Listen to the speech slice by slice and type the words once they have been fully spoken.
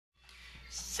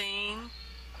Scene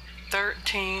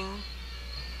 13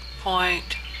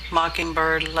 Point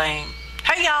Mockingbird Lane.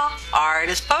 Hey y'all,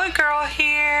 Artist Poet Girl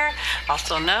here,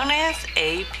 also known as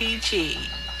APG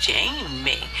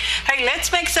Jamie. Hey, let's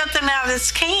make something out of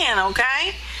this can,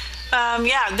 okay?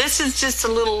 Yeah, this is just a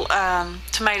little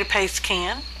tomato paste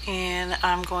can, and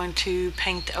I'm going to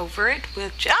paint over it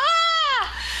with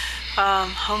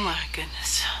oh my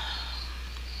goodness.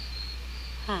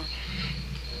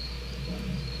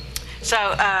 So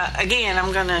again,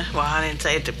 I'm gonna, well, I didn't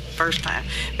say it the first time,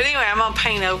 but anyway, I'm gonna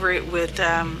paint over it with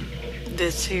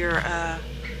this here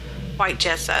white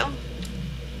gesso,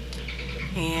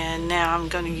 and now I'm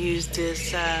gonna use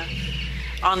this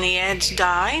on the edge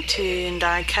die to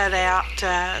cut out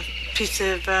a piece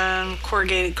of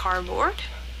corrugated cardboard,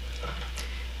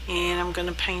 and I'm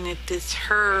gonna paint it this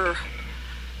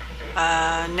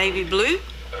navy blue.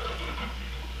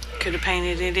 Could have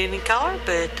painted it any color,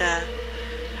 but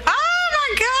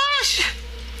gosh.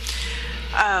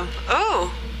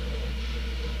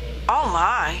 Oh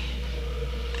my.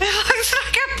 It looks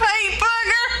like a paint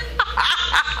bugger.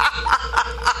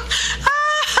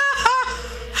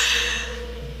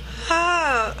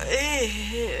 Oh,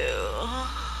 ew.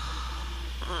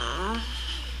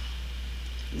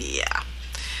 Yeah.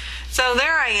 So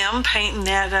there I am painting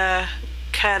that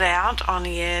cutout on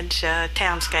the edge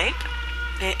townscape.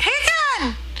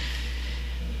 Hicken!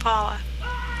 Paula.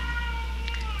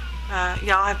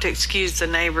 Y'all have to excuse the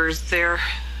neighbors.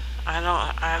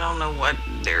 I don't know what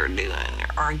they're doing. They're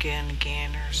arguing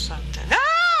again or something.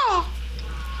 Oh!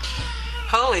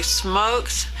 Holy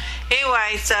smokes.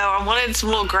 Anyway, so I wanted some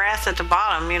little grass at the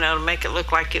bottom, to make it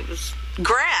look like it was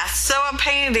grass. So I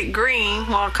painted it green,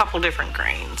 well, a couple different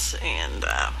greens. And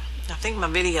I think my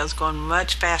video's going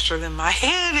much faster than my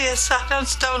head is. I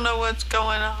just don't know what's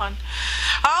going on.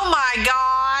 Oh my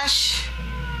gosh.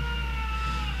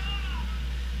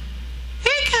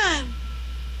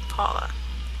 Paula.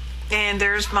 And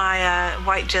there's my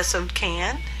white gessoed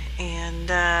can, and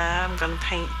I'm going to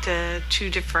paint two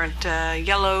different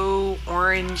yellow,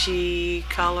 orangey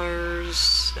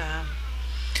colors.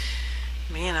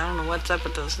 Man, I don't know what's up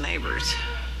with those neighbors.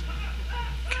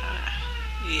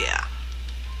 Yeah.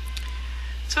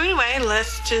 So anyway,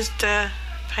 let's just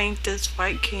paint this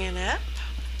white can up.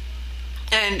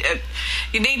 And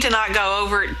you need to not go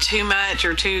over it too much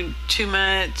or too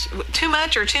much. Too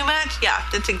much or too much? Yeah,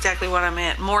 that's exactly what I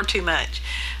meant. More too much,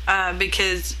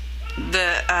 because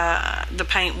the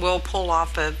paint will pull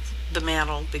off of the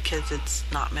metal because it's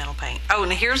not metal paint. Oh,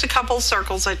 and here's a couple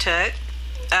circles I took,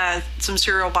 some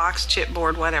cereal box,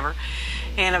 chipboard, whatever,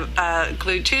 and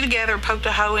glued two together, poked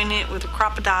a hole in it with a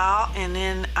crocodile, and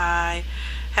then I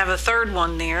have a third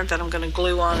one there that I'm going to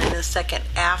glue on in a second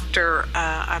after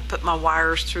I put my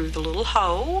wires through the little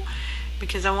hole,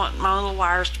 because I want my little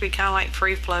wires to be kind of like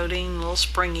free floating, a little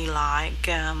springy like,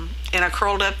 and I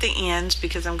curled up the ends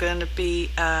because I'm going to be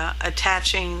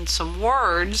attaching some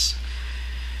words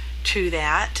to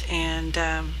that, and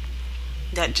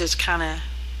that just kind of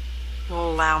will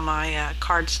allow my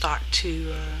cardstock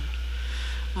to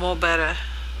more better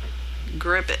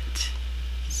grip it.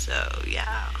 So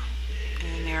yeah.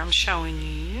 And there I'm showing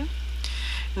you.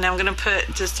 Now I'm going to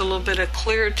put just a little bit of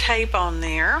clear tape on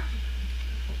there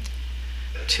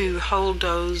to hold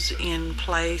those in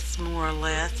place more or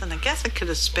less. And I guess I could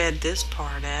have sped this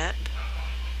part up.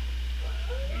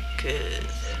 Good.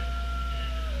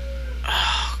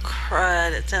 Oh,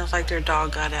 crud. It sounds like their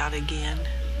dog got out again.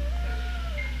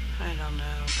 I don't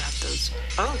know about those.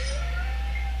 Oh.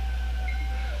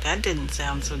 That didn't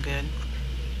sound so good.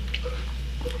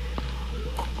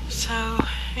 So,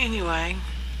 anyway.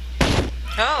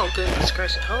 Oh, goodness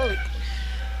gracious. Holy.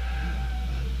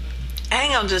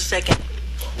 Hang on just a second.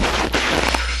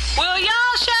 Will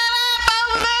y'all shut up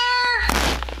over there?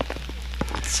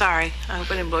 Sorry. I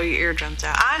hope I didn't blow your eardrums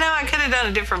out. I know I could have done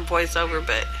a different voiceover,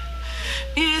 but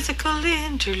musical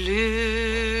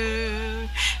interlude.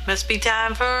 Must be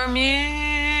time for a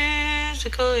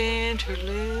musical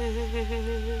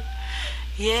interlude.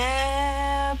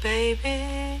 Yeah,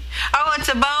 baby. Oh, it's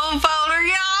a bone folder,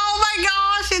 y'all. Oh my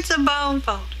gosh, it's a bone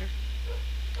folder.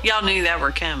 Y'all knew that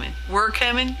were coming. We're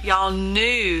coming. Y'all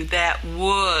knew that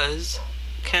was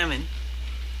coming.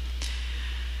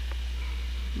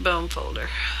 Bone folder.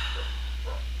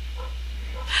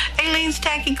 Aleene's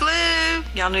tacky glue.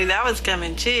 Y'all knew that was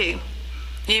coming too.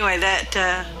 Anyway, that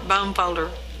bone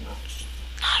folder,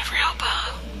 not a real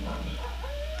bone.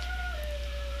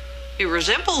 It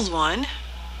resembles one,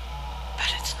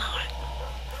 but it's not.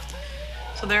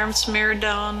 So there I'm smeared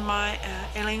on my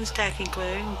Aleene's tacky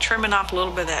glue, trimming off a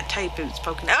little bit of that tape that's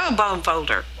poking. Oh, bone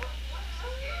folder.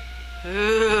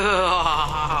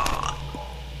 Ugh.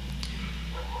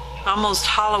 almost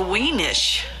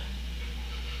Halloweenish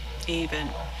even.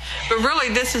 But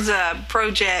really, this is a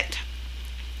project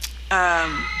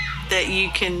that you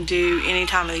can do any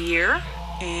time of the year,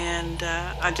 and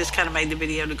I just kind of made the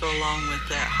video to go along with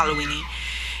Halloweeny.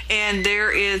 And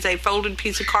there is a folded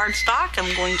piece of cardstock.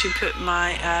 I'm going to put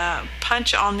my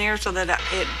punch on there so that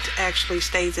it actually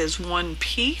stays as one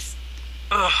piece.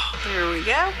 Oh, there we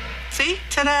go. See?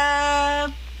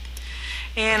 Ta-da!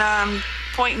 And I'm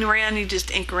pointing around. You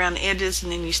just ink around the edges,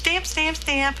 and then you stamp, stamp,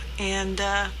 stamp, and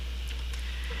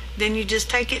then you just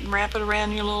take it and wrap it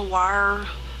around your little wire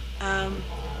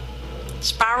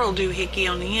spiral doohickey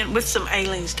on the end with some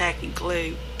Aleene's Tacky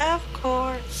Glue. Of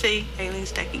course. See?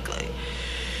 Aleene's Tacky Glue.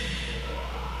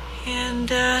 And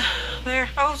there.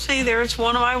 Oh, see, there's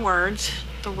one of my words.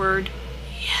 The word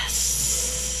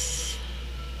yes.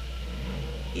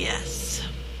 Yes.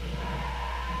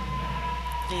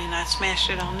 And I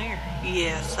smashed it on there.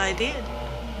 Yes, I did.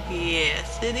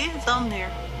 Yes, it is on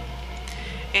there.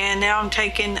 And now I'm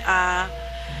taking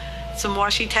some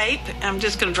washi tape. I'm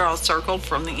just going to draw a circle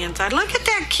from the inside. Look at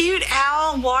that cute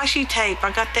owl washi tape. I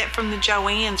got that from the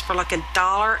Joann's for like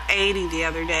 $1.80 the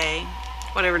other day.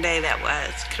 Whatever day that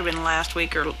was. Could have been last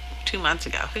week or 2 months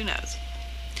ago. Who knows?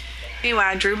 Anyway,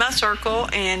 I drew my circle,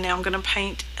 and now I'm going to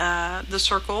paint the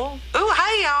circle. Oh,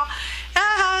 hi, y'all.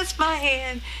 Ah, it's my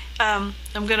hand. I'm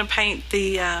going to paint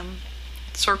the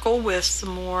circle with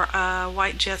some more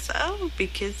white gesso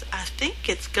because I think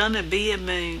it's going to be a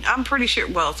moon. I'm pretty sure,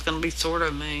 well, it's going to be sort of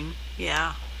a moon.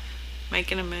 Yeah,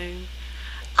 making a moon.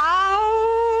 Oh,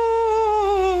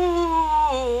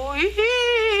 yeah.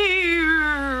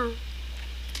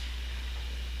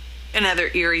 And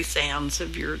other eerie sounds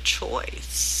of your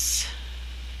choice.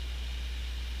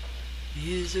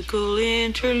 Musical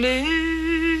interlude.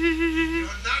 You're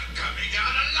not coming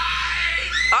out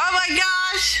alive! Oh my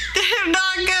gosh! They're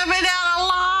not coming out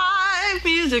alive!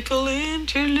 Musical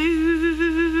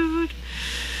interlude.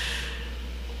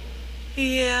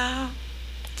 Yeah.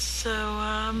 So,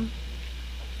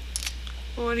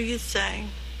 what do you say?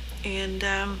 And,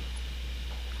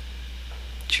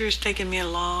 sure's taking me a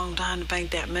long time to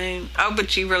paint that moon. Oh,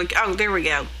 but you really, oh, there we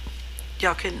go.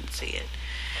 Y'all couldn't see it.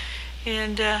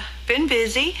 And been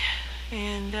busy.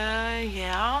 And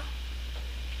yeah.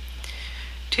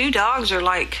 2 dogs are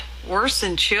like worse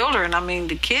than children. I mean,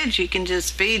 the kids you can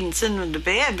just feed and send them to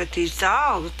bed, but these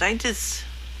dogs, they just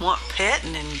want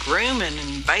petting and grooming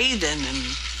and bathing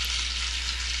and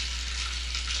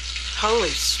holy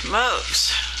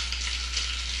smokes.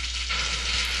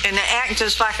 And they act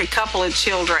just like a couple of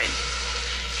children.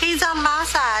 He's on my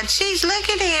side. She's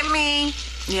looking at me.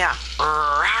 Yeah.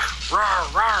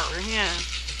 Yeah.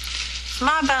 It's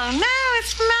my bone. No,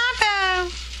 it's my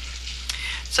bone.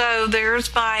 So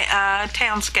there's my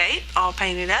townscape all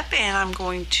painted up, and I'm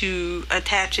going to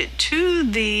attach it to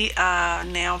the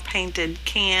now painted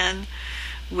can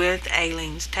with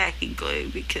Aleene's Tacky Glue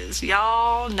because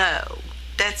y'all know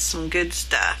that's some good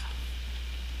stuff.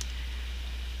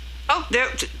 Oh, there,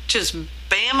 just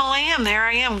bam-a-lam, there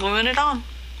I am, gluing it on.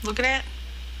 Look at that.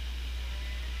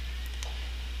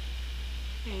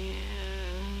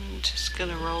 And just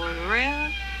gonna roll it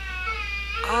around.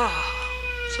 Oh,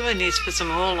 somebody needs to put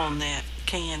some oil on that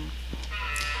can.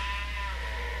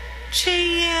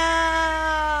 Cheer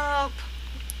up.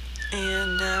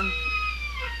 And,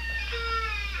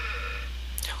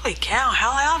 holy cow, how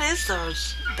loud is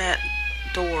that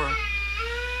door?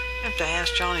 I have to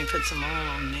ask Johnny to put some oil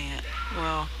on that.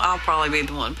 Well, I'll probably be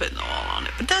the one putting the oil on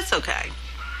it, but that's okay.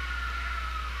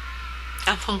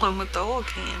 I'm the one with the oil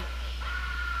can.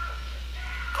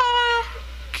 Oil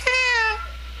can.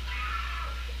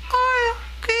 Oil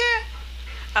can.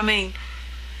 I mean,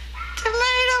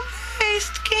 tomato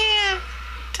paste can.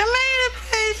 Tomato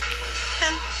paste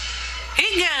can.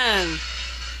 Heat gun.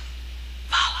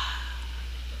 Voila.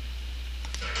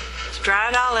 Let's dry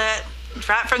it all up.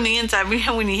 Right from the inside. You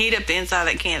know, when you heat up the inside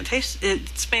of that can, it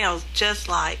smells just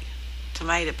like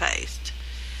tomato paste.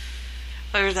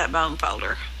 There's that bone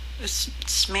folder. Just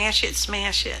smash it,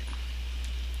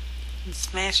 and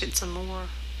smash it some more.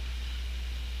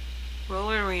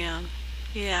 Roll it around.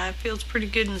 Yeah, it feels pretty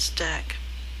good and stuck.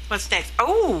 What's next?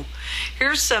 Oh,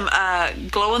 here's some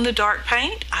glow-in-the-dark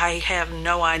paint. I have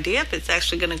no idea if it's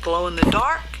actually going to glow in the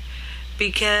dark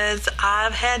because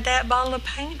I've had that bottle of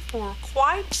paint for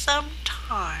quite some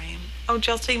time. Oh, did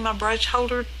y'all see my brush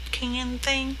holder can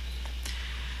thing?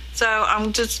 So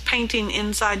I'm just painting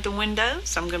inside the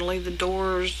windows. I'm going to leave the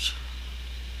doors,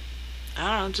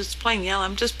 I don't know, just plain yellow.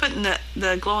 I'm just putting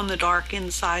the glow-in-the-dark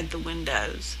inside the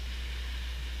windows.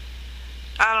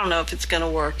 I don't know if it's going to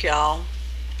work, y'all.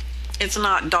 It's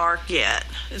not dark yet.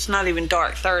 It's not even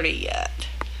dark 30 yet.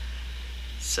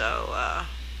 So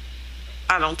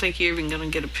I don't think you're even going to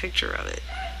get a picture of it.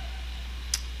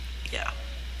 Yeah.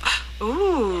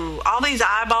 Ooh, all these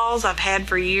eyeballs I've had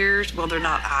for years. Well, they're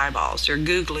not eyeballs, they're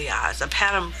googly eyes. I've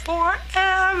had them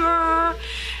forever.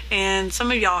 And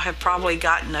some of y'all have probably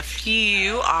gotten a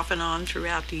few off and on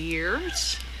throughout the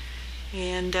years.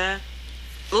 And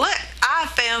look, I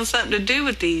found something to do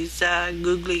with these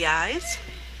googly eyes.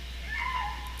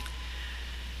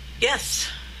 Yes,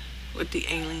 with the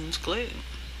Aliens glue.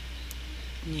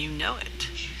 You know it.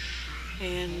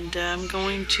 And I'm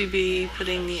going to be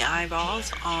putting the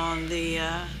eyeballs on the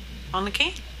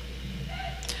can.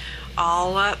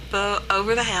 All up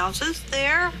over the houses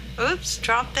there. Oops,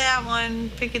 drop that one.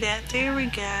 Pick it up. There we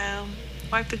go.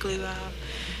 Wipe the glue off.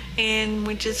 And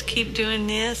we just keep doing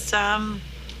this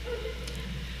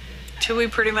till we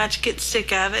pretty much get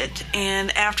sick of it.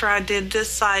 And after I did this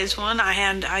size one,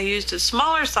 I used a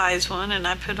smaller size one, and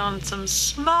I put on some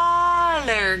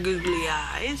smaller googly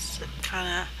eyes.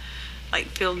 Kind of like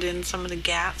filled in some of the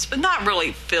gaps, but not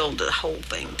really filled the whole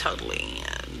thing totally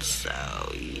in. So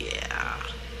yeah,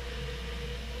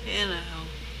 you know,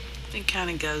 it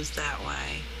kind of goes that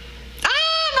way.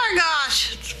 Oh my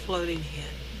gosh, it's floating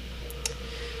head.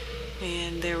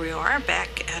 And there we are,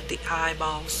 back at the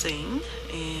eyeball scene.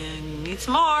 And need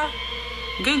some more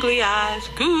googly eyes.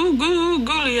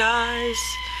 Googly eyes.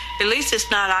 At least it's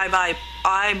not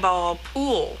eyeball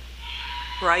pool,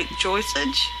 right,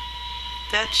 Joyceage?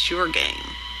 That's your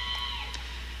game.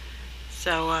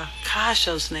 So, gosh,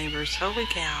 those neighbors, holy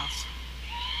cows.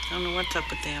 I don't know what's up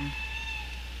with them.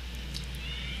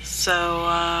 So,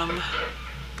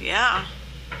 yeah.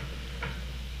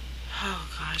 Oh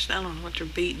gosh, I don't know what they're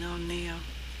beating on now.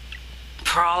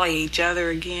 Probably each other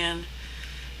again.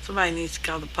 Somebody needs to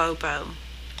call the popo.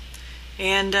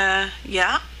 And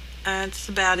yeah, that's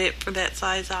about it for that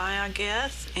size eye, I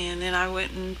guess. And then I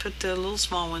went and put the little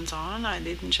small ones on. I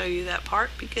didn't show you that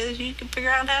part because you can figure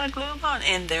out how to glue them on.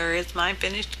 And there is my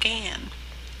finished can.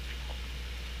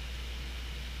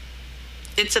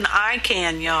 It's an eye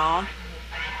can, y'all.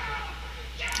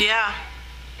 Yeah,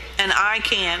 an eye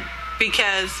can.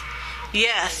 Because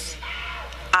yes,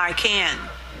 I can.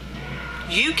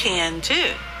 You can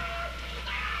too.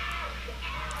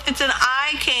 It's an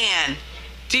eye can.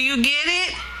 Do you get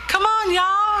it? Come on,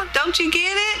 y'all. Don't you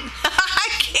get it? I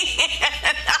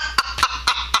can.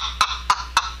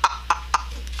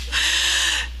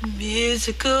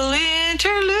 Musical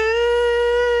interlude.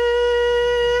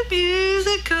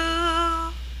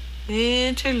 Musical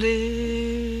interlude.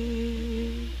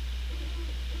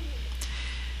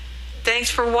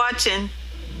 Thanks for watching.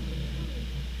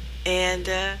 And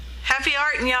happy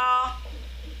arting, y'all.